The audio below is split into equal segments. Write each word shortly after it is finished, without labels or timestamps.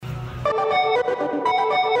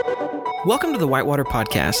Welcome to the Whitewater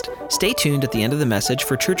Podcast. Stay tuned at the end of the message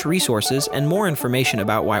for church resources and more information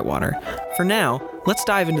about Whitewater. For now, let's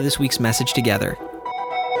dive into this week's message together.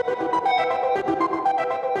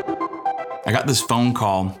 I got this phone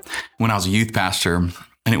call when I was a youth pastor,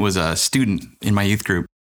 and it was a student in my youth group.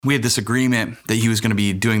 We had this agreement that he was going to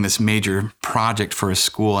be doing this major project for his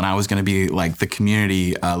school, and I was going to be like the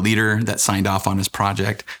community leader that signed off on his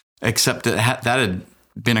project, except that had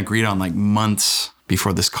been agreed on like months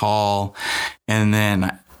before this call. And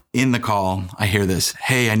then in the call, I hear this,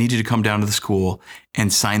 "Hey, I need you to come down to the school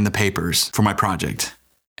and sign the papers for my project."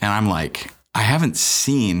 And I'm like, I haven't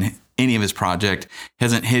seen any of his project,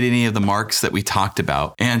 hasn't hit any of the marks that we talked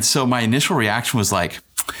about. And so my initial reaction was like,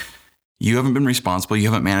 you haven't been responsible. You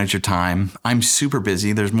haven't managed your time. I'm super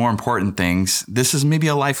busy. There's more important things. This is maybe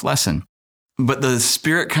a life lesson. But the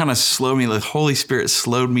Spirit kind of slowed me. The Holy Spirit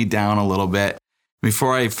slowed me down a little bit.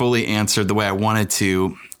 Before I fully answered the way I wanted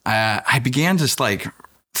to, I began just like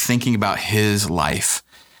thinking about his life.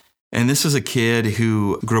 And this is a kid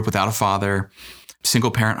who grew up without a father,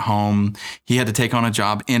 single parent home. He had to take on a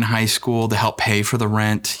job in high school to help pay for the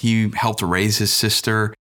rent. He helped raise his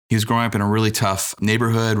sister. He was growing up in a really tough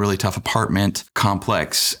neighborhood, really tough apartment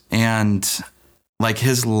complex. And like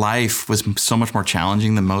his life was so much more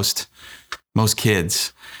challenging than most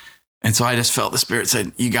kids. And so I just felt the Spirit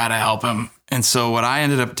said, you got to help him. And so what I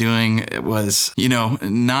ended up doing was,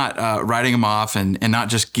 not writing him off and not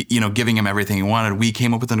just, giving him everything he wanted. We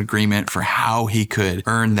came up with an agreement for how he could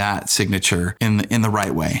earn that signature in the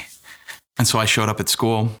right way. And so I showed up at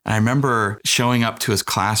school. And I remember showing up to his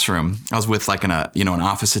classroom. I was with like an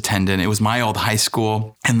office attendant. It was my old high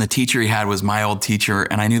school. And the teacher he had was my old teacher.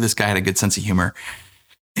 And I knew this guy had a good sense of humor.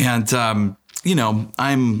 And,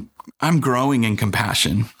 I'm growing in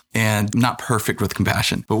compassion. And not perfect with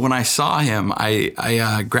compassion. But when I saw him,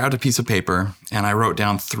 I grabbed a piece of paper and I wrote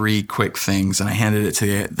down 3 quick things and I handed it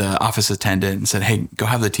to the office attendant and said, "Hey, go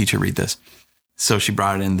have the teacher read this." So she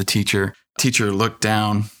brought it in. The teacher looked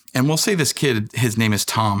down, and we'll say this kid, his name is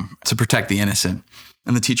Tom, to protect the innocent.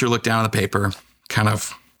 And the teacher looked down at the paper, kind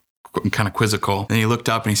of quizzical. And he looked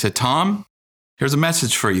up and he said, "Tom, here's a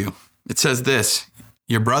message for you. It says this: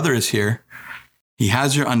 your brother is here. He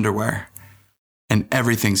has your underwear. And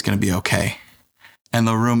everything's going to be okay." And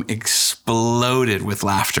the room exploded with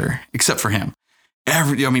laughter, except for him.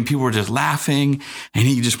 People were just laughing, and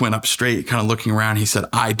he just went up straight, kind of looking around. He said,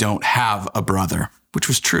 "I don't have a brother," which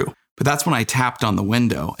was true. But that's when I tapped on the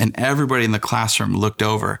window, and everybody in the classroom looked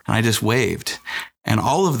over, and I just waved. And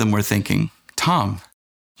all of them were thinking, "Tom,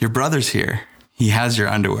 your brother's here. He has your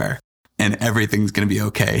underwear, and everything's going to be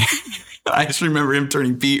okay." I just remember him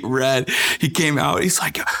turning beet red. He came out. He's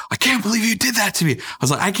like, "I can't believe you did that to me." I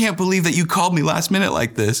was like, "I can't believe that you called me last minute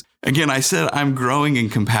like this." Again, I said I'm growing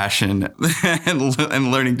in compassion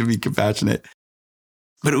and learning to be compassionate.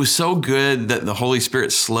 But it was so good that the Holy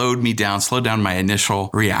Spirit slowed down my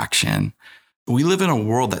initial reaction. We live in a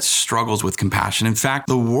world that struggles with compassion. In fact,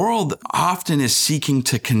 the world often is seeking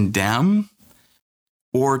to condemn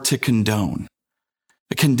or to condone.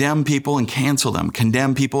 Condemn people and cancel them,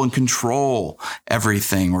 condemn people and control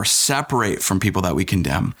everything or separate from people that we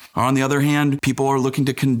condemn. Or on the other hand, people are looking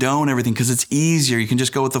to condone everything because it's easier. You can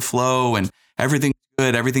just go with the flow and everything's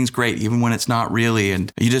good, everything's great, even when it's not really.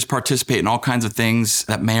 And you just participate in all kinds of things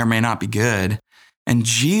that may or may not be good. And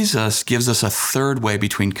Jesus gives us a third way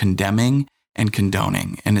between condemning and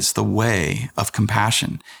condoning. And it's the way of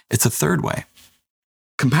compassion. It's a third way.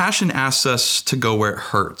 Compassion asks us to go where it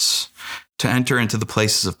hurts, to enter into the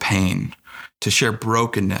places of pain, to share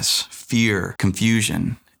brokenness, fear,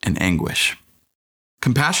 confusion, and anguish.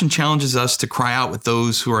 Compassion challenges us to cry out with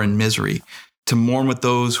those who are in misery, to mourn with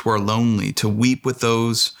those who are lonely, to weep with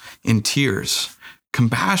those in tears.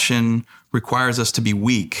 Compassion requires us to be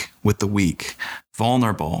weak with the weak,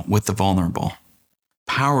 vulnerable with the vulnerable,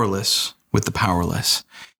 powerless with the powerless.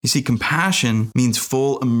 You see, compassion means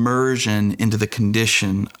full immersion into the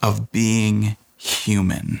condition of being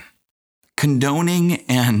human. Condoning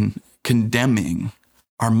and condemning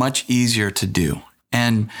are much easier to do.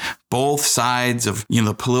 And both sides of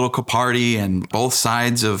the political party and both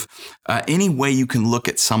sides of any way you can look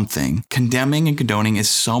at something, condemning and condoning is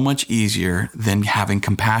so much easier than having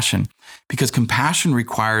compassion, because compassion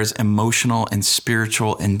requires emotional and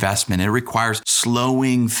spiritual investment. It requires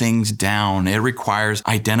slowing things down. It requires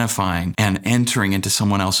identifying and entering into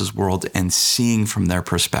someone else's world and seeing from their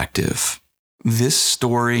perspective. This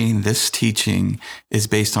story, this teaching is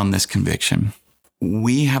based on this conviction.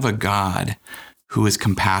 We have a God who is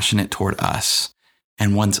compassionate toward us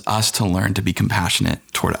and wants us to learn to be compassionate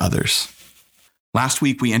toward others. Last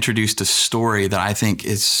week, we introduced a story that I think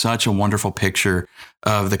is such a wonderful picture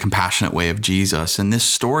of the compassionate way of Jesus. And this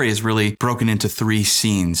story is really broken into three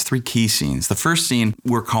key scenes. The first scene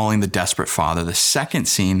we're calling the desperate father. The second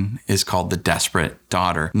scene is called the desperate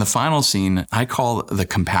daughter. And the final scene I call the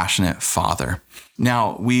compassionate father.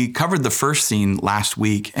 Now, we covered the first scene last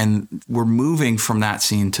week, and we're moving from that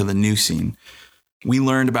scene to the new scene. We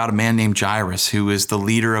learned about a man named Jairus, who is the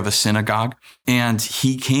leader of a synagogue, and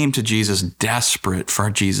he came to Jesus desperate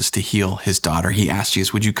for Jesus to heal his daughter. He asked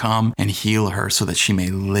Jesus, would you come and heal her so that she may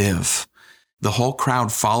live? The whole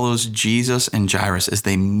crowd follows Jesus and Jairus as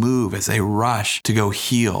they move, as they rush to go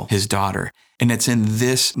heal his daughter. And it's in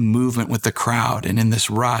this movement with the crowd and in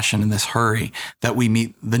this rush and in this hurry that we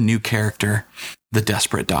meet the new character, the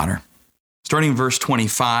desperate daughter. Starting in verse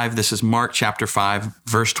 25, this is Mark chapter 5,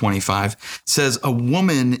 verse 25, it says, a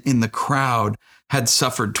woman in the crowd had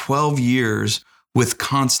suffered 12 years with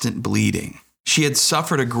constant bleeding. She had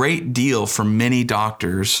suffered a great deal from many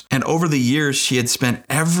doctors, and over the years, she had spent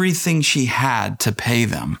everything she had to pay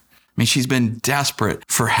them. I mean, she's been desperate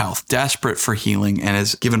for health, desperate for healing, and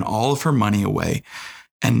has given all of her money away,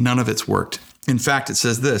 and none of it's worked. In fact, it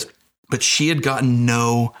says this, but she had gotten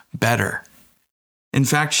no better. In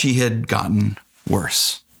fact, she had gotten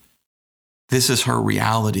worse. This is her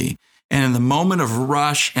reality. And in the moment of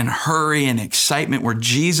rush and hurry and excitement where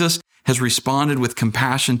Jesus has responded with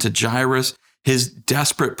compassion to Jairus, his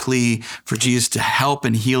desperate plea for Jesus to help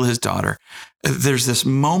and heal his daughter, there's this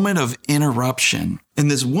moment of interruption.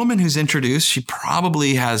 And this woman who's introduced, she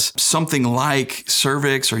probably has something like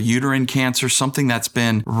cervix or uterine cancer, something that's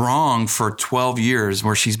been wrong for 12 years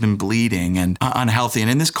where she's been bleeding and unhealthy.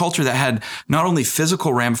 And in this culture that had not only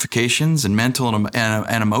physical ramifications and mental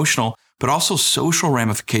and emotional, but also social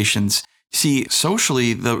ramifications. See,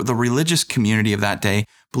 socially, the religious community of that day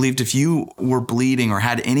believed if you were bleeding or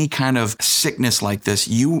had any kind of sickness like this,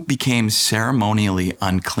 you became ceremonially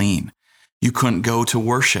unclean. You couldn't go to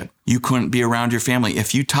worship. You couldn't be around your family.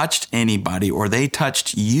 If you touched anybody or they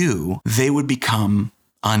touched you, they would become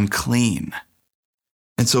unclean.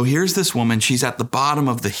 And so here's this woman. She's at the bottom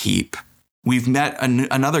of the heap. We've met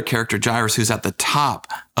another character, Jairus, who's at the top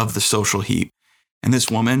of the social heap. And this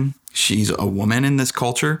woman, she's a woman in this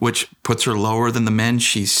culture, which puts her lower than the men.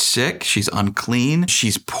 She's sick. She's unclean.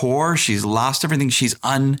 She's poor. She's lost everything. She's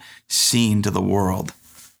unseen to the world.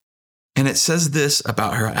 And it says this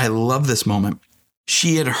about her. I love this moment.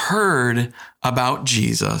 She had heard about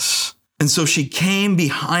Jesus. And so she came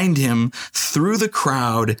behind him through the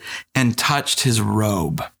crowd and touched his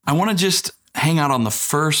robe. I want to just hang out on the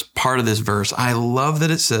first part of this verse. I love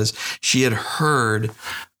that it says she had heard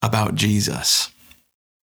about Jesus.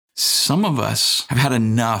 Some of us have had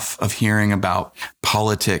enough of hearing about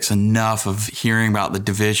politics, enough of hearing about the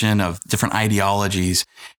division of different ideologies,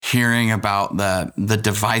 hearing about the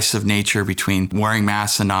divisive nature between wearing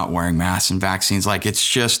masks and not wearing masks and vaccines. Like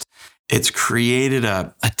it's created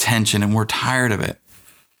a tension and we're tired of it.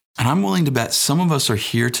 And I'm willing to bet some of us are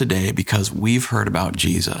here today because we've heard about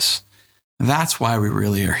Jesus. That's why we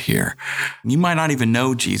really are here. You might not even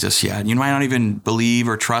know Jesus yet. You might not even believe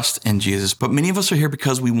or trust in Jesus, but many of us are here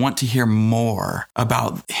because we want to hear more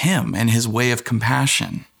about him and his way of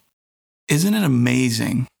compassion. Isn't it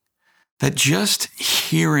amazing that just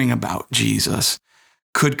hearing about Jesus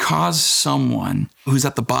could cause someone who's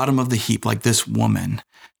at the bottom of the heap, like this woman,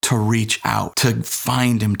 to reach out, to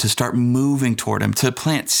find him, to start moving toward him, to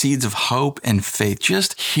plant seeds of hope and faith,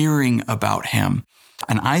 just hearing about him.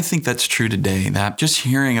 And I think that's true today, that just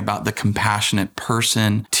hearing about the compassionate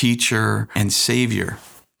person, teacher, and savior,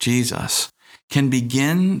 Jesus, can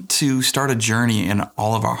begin to start a journey in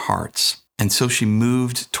all of our hearts. And so she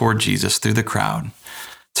moved toward Jesus through the crowd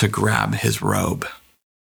to grab his robe.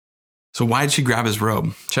 So why did she grab his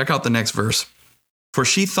robe? Check out the next verse. For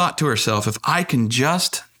she thought to herself, if I can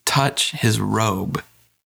just touch his robe,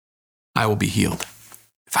 I will be healed.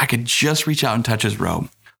 If I could just reach out and touch his robe.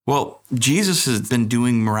 Well, Jesus has been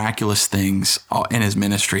doing miraculous things in his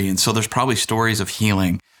ministry, and so there's probably stories of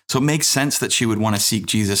healing. So it makes sense that she would want to seek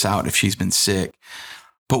Jesus out if she's been sick.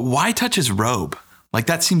 But why touch his robe? Like,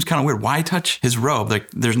 that seems kind of weird. Why touch his robe? Like,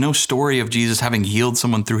 there's no story of Jesus having healed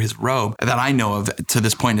someone through his robe that I know of to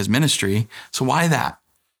this point in his ministry. So why that?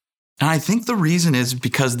 And I think the reason is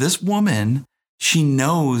because this woman, she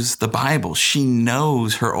knows the Bible. She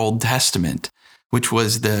knows her Old Testament, which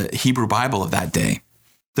was the Hebrew Bible of that day.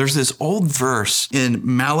 There's this old verse in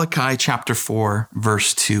Malachi chapter 4,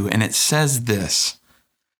 verse 2, and it says this,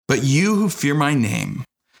 but you who fear my name,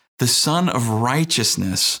 the Son of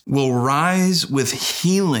Righteousness will rise with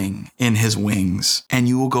healing in his wings, and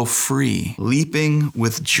you will go free, leaping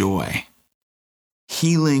with joy.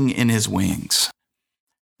 Healing in his wings.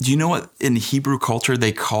 Do you know what in Hebrew culture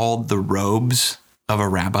they called the robes of a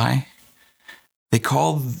rabbi? They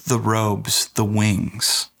called the robes the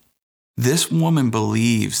wings. This woman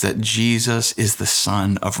believes that Jesus is the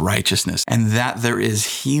Son of righteousness and that there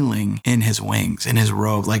is healing in his wings, in his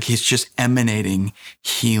robe, like he's just emanating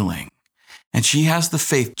healing. And she has the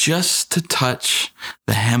faith just to touch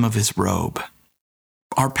the hem of his robe.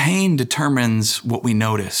 Our pain determines what we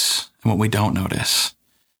notice and what we don't notice.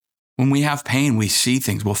 When we have pain, we see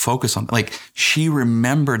things, we'll focus on, like she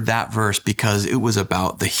remembered that verse because it was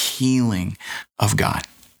about the healing of God.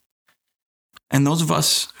 And those of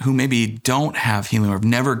us who maybe don't have healing or have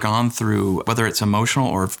never gone through, whether it's emotional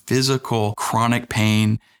or physical, chronic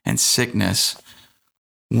pain and sickness,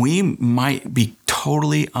 we might be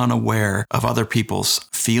totally unaware of other people's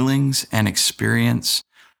feelings and experience.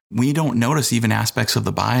 We don't notice even aspects of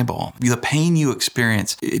the Bible. The pain you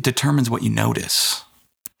experience, it determines what you notice.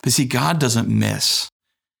 But see, God doesn't miss.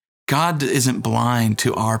 God isn't blind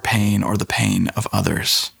to our pain or the pain of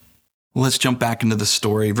others. Let's jump back into the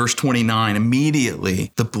story. Verse 29,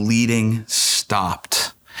 immediately the bleeding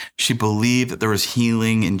stopped. She believed that there was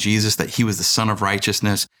healing in Jesus, that he was the Son of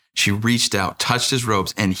righteousness. She reached out, touched his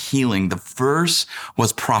robes, and healing. The verse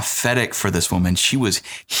was prophetic for this woman. She was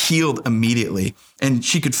healed immediately, and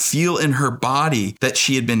she could feel in her body that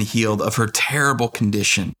she had been healed of her terrible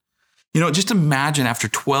condition. Just imagine after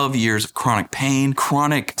 12 years of chronic pain,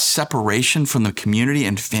 chronic separation from the community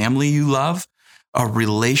and family you love,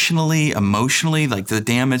 relationally, emotionally, like the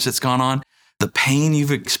damage that's gone on, the pain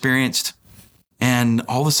you've experienced, and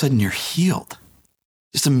all of a sudden you're healed.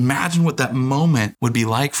 Just imagine what that moment would be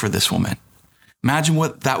like for this woman. Imagine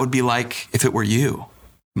what that would be like if it were you.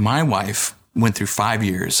 My wife went through 5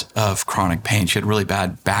 years of chronic pain. She had really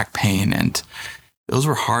bad back pain, and those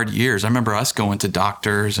were hard years. I remember us going to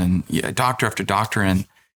doctors and doctor after doctor, and,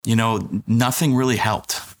 nothing really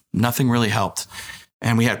helped. Nothing really helped.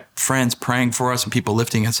 And we had friends praying for us and people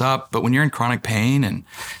lifting us up. But when you're in chronic pain and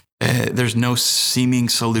there's no seeming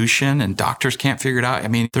solution and doctors can't figure it out,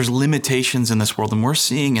 there's limitations in this world. And we're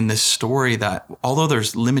seeing in this story that although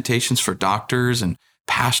there's limitations for doctors and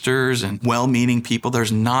pastors and well-meaning people,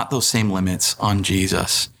 there's not those same limits on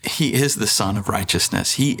Jesus. He is the Son of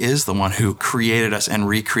righteousness. He is the one who created us and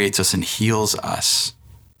recreates us and heals us.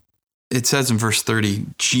 It says in verse 30,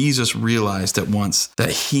 Jesus realized at once that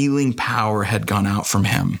healing power had gone out from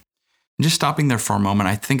him. And just stopping there for a moment,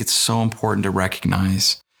 I think it's so important to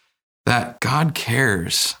recognize that God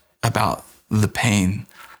cares about the pain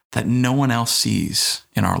that no one else sees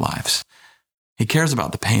in our lives. He cares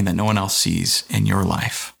about the pain that no one else sees in your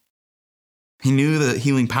life. He knew that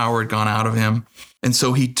healing power had gone out of him. And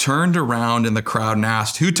so he turned around in the crowd and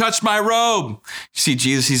asked, "Who touched my robe?" You see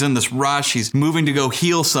Jesus, he's in this rush. He's moving to go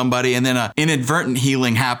heal somebody. And then an inadvertent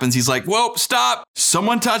healing happens. He's like, "Whoa, stop.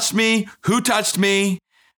 Someone touched me. Who touched me?"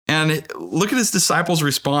 And look at his disciples'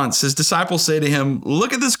 response. His disciples say to him,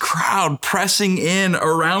 "Look at this crowd pressing in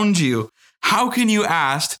around you. How can you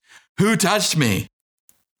ask, 'Who touched me?'"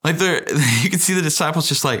 Like you can see the disciples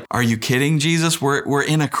just like, "Are you kidding, Jesus? We're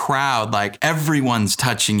in a crowd, like everyone's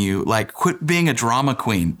touching you. Like quit being a drama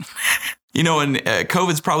queen." And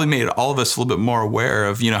COVID's probably made all of us a little bit more aware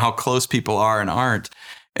of, how close people are and aren't.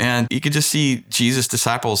 And you could just see Jesus'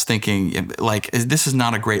 disciples thinking like, this is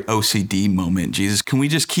not a great OCD moment, Jesus. Can we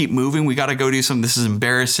just keep moving? We got to go do something. This is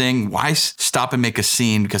embarrassing. Why stop and make a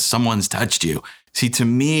scene because someone's touched you? See, to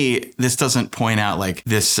me, this doesn't point out like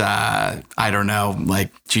this,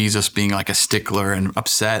 like Jesus being like a stickler and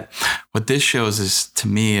upset. What this shows to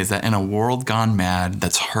me is that in a world gone mad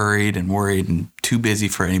that's hurried and worried and too busy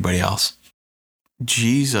for anybody else,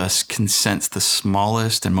 Jesus can sense the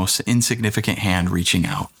smallest and most insignificant hand reaching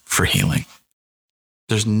out for healing.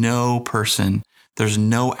 There's no person, there's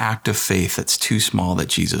no act of faith that's too small that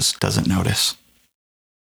Jesus doesn't notice.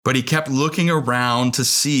 But he kept looking around to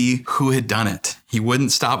see who had done it. He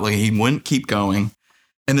wouldn't stop looking. He wouldn't keep going.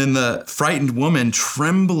 And then the frightened woman,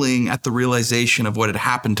 trembling at the realization of what had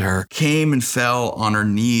happened to her, came and fell on her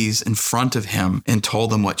knees in front of him and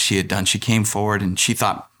told him what she had done. She came forward and she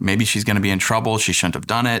thought maybe she's going to be in trouble. She shouldn't have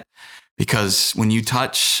done it because when you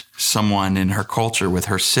touch someone in her culture with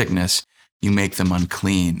her sickness, you make them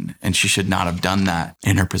unclean. And she should not have done that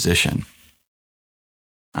in her position.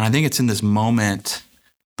 And I think it's in this moment,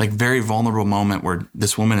 like very vulnerable moment where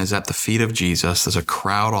this woman is at the feet of Jesus. There's a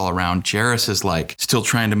crowd all around. Jairus is like still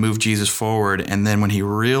trying to move Jesus forward. And then when he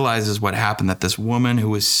realizes what happened, that this woman who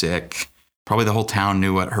was sick, probably the whole town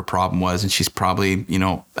knew what her problem was. And she's probably,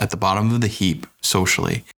 at the bottom of the heap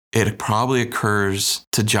socially. It probably occurs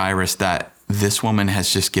to Jairus that this woman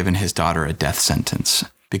has just given his daughter a death sentence.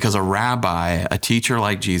 because a rabbi, a teacher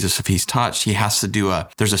like Jesus, if he's touched, he has to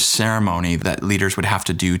there's a ceremony that leaders would have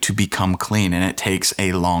to do to become clean. And it takes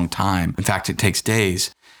a long time. In fact, it takes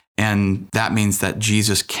days. And that means that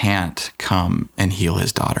Jesus can't come and heal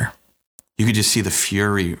his daughter. You could just see the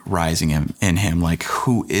fury rising in him. Like,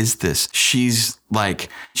 who is this? She's like,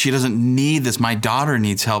 she doesn't need this. My daughter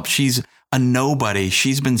needs help. She's a nobody.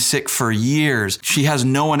 She's been sick for years. She has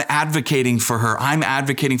no one advocating for her. I'm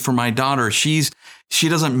advocating for my daughter. She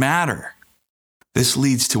doesn't matter. This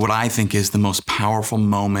leads to what I think is the most powerful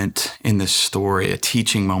moment in this story, a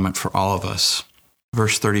teaching moment for all of us.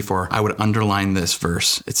 Verse 34, I would underline this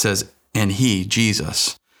verse. It says, and he,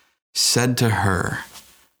 Jesus, said to her,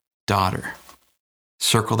 daughter,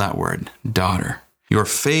 circle that word, daughter, your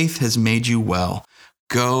faith has made you well.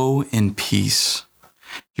 Go in peace.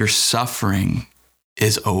 Your suffering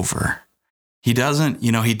is over. He doesn't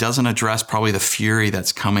address probably the fury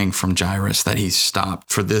that's coming from Jairus that he's stopped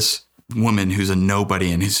for this woman who's a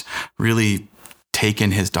nobody and who's really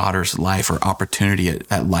taken his daughter's life or opportunity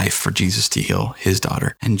at life for Jesus to heal his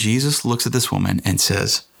daughter. And Jesus looks at this woman and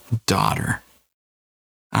says, daughter.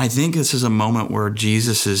 I think this is a moment where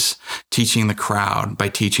Jesus is teaching the crowd by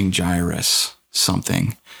teaching Jairus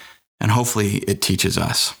something. And hopefully it teaches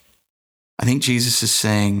us. I think Jesus is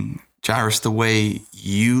saying, Jairus, the way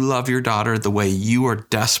you love your daughter, the way you are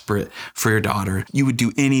desperate for your daughter, you would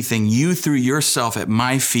do anything. You threw yourself at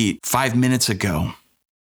my feet 5 minutes ago.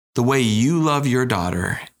 The way you love your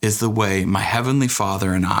daughter is the way my heavenly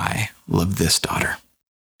Father and I love this daughter.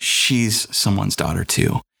 She's someone's daughter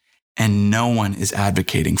too. And no one is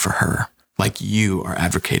advocating for her like you are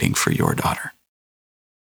advocating for your daughter.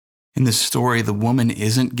 In this story, the woman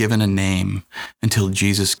isn't given a name until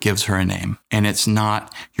Jesus gives her a name. And it's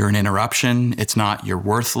not you're an interruption. It's not you're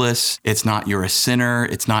worthless. It's not you're a sinner.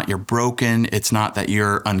 It's not you're broken. It's not that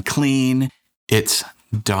you're unclean. It's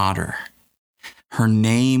daughter. Her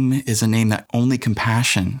name is a name that only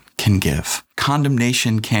compassion can give.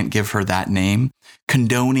 Condemnation can't give her that name.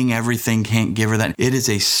 Condoning everything can't give her that. It is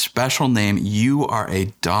a special name. You are a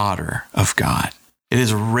daughter of God. It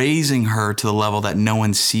is raising her to the level that no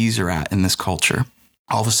one sees her at in this culture.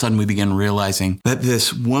 All of a sudden, we begin realizing that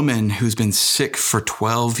this woman who's been sick for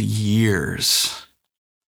 12 years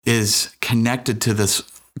is connected to this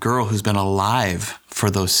girl who's been alive for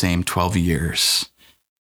those same 12 years.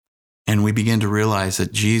 And we begin to realize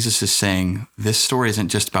that Jesus is saying, this story isn't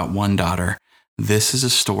just about one daughter. This is a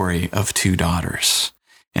story of two daughters.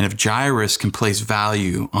 And if Jairus can place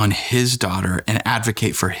value on his daughter and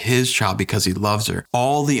advocate for his child because he loves her,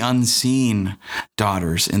 all the unseen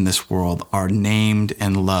daughters in this world are named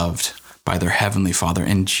and loved by their heavenly Father.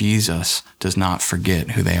 And Jesus does not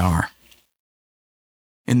forget who they are.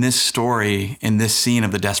 In this story, in this scene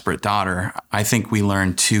of the desperate daughter, I think we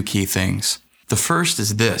learn two key things. The first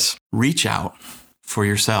is this: reach out for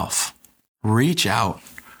yourself. Reach out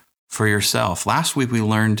for yourself. Last week, we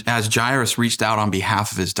learned as Jairus reached out on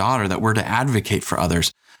behalf of his daughter that we're to advocate for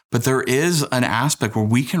others. But there is an aspect where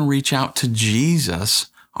we can reach out to Jesus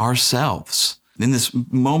ourselves. In this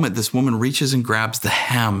moment, this woman reaches and grabs the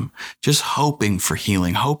hem, just hoping for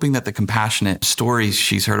healing, hoping that the compassionate stories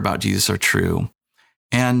she's heard about Jesus are true.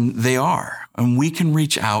 And they are. And we can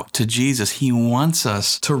reach out to Jesus. He wants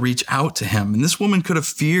us to reach out to him. And this woman could have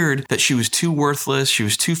feared that she was too worthless, she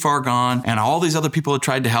was too far gone, and all these other people had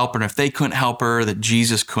tried to help her. And if they couldn't help her, that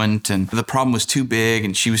Jesus couldn't, and the problem was too big,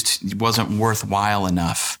 and she wasn't worthwhile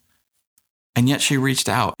enough. And yet she reached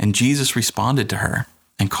out, and Jesus responded to her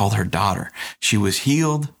and called her daughter. She was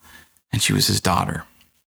healed, and she was his daughter.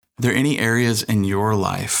 Are there any areas in your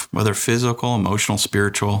life, whether physical, emotional,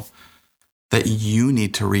 spiritual, that you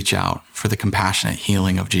need to reach out for the compassionate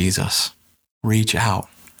healing of Jesus? Reach out.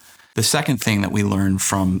 The second thing that we learn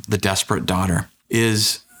from the desperate daughter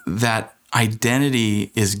is that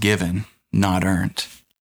identity is given, not earned.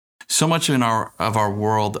 So much of our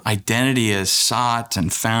world, identity is sought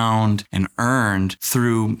and found and earned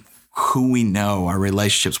through who we know, our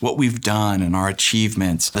relationships, what we've done and our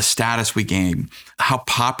achievements, the status we gain, how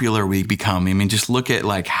popular we become. I mean, just look at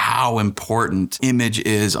like how important image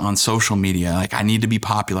is on social media. Like, I need to be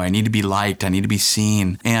popular. I need to be liked. I need to be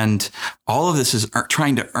seen. And all of this is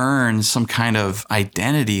trying to earn some kind of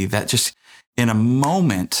identity that just in a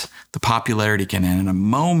moment, the popularity can end. In a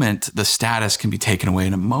moment, the status can be taken away.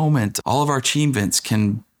 In a moment, all of our achievements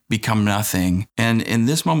can become nothing. And in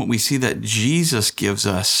this moment, we see that Jesus gives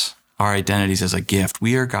us our identities as a gift.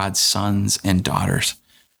 We are God's sons and daughters.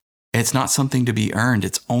 It's not something to be earned.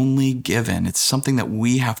 It's only given. It's something that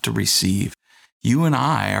we have to receive. You and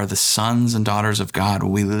I are the sons and daughters of God.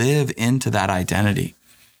 We live into that identity.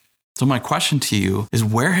 So my question to you is,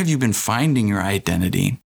 where have you been finding your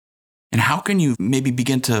identity? And how can you maybe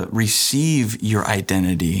begin to receive your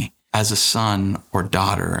identity as a son or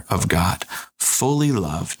daughter of God, fully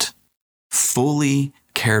loved, fully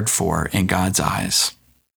cared for in God's eyes?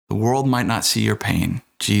 The world might not see your pain.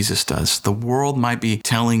 Jesus does. The world might be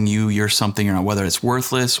telling you you're something or not, whether it's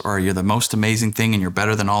worthless or you're the most amazing thing and you're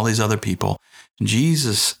better than all these other people.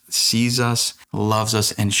 Jesus sees us, loves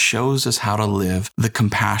us, and shows us how to live the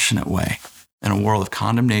compassionate way. In a world of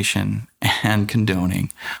condemnation and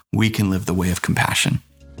condoning, we can live the way of compassion.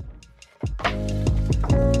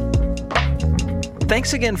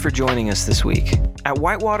 Thanks again for joining us this week. At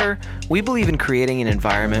Whitewater, we believe in creating an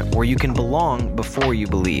environment where you can belong before you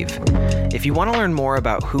believe. If you want to learn more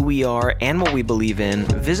about who we are and what we believe in,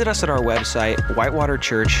 visit us at our website,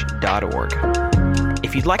 whitewaterchurch.org.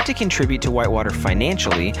 If you'd like to contribute to Whitewater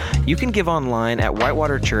financially, you can give online at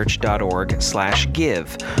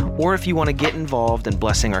whitewaterchurch.org/give. Or if you want to get involved in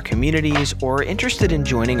blessing our communities or are interested in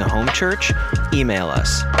joining a home church, email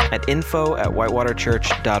us at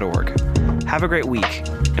info@whitewaterchurch.org. Have a great week,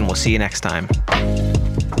 and we'll see you next time.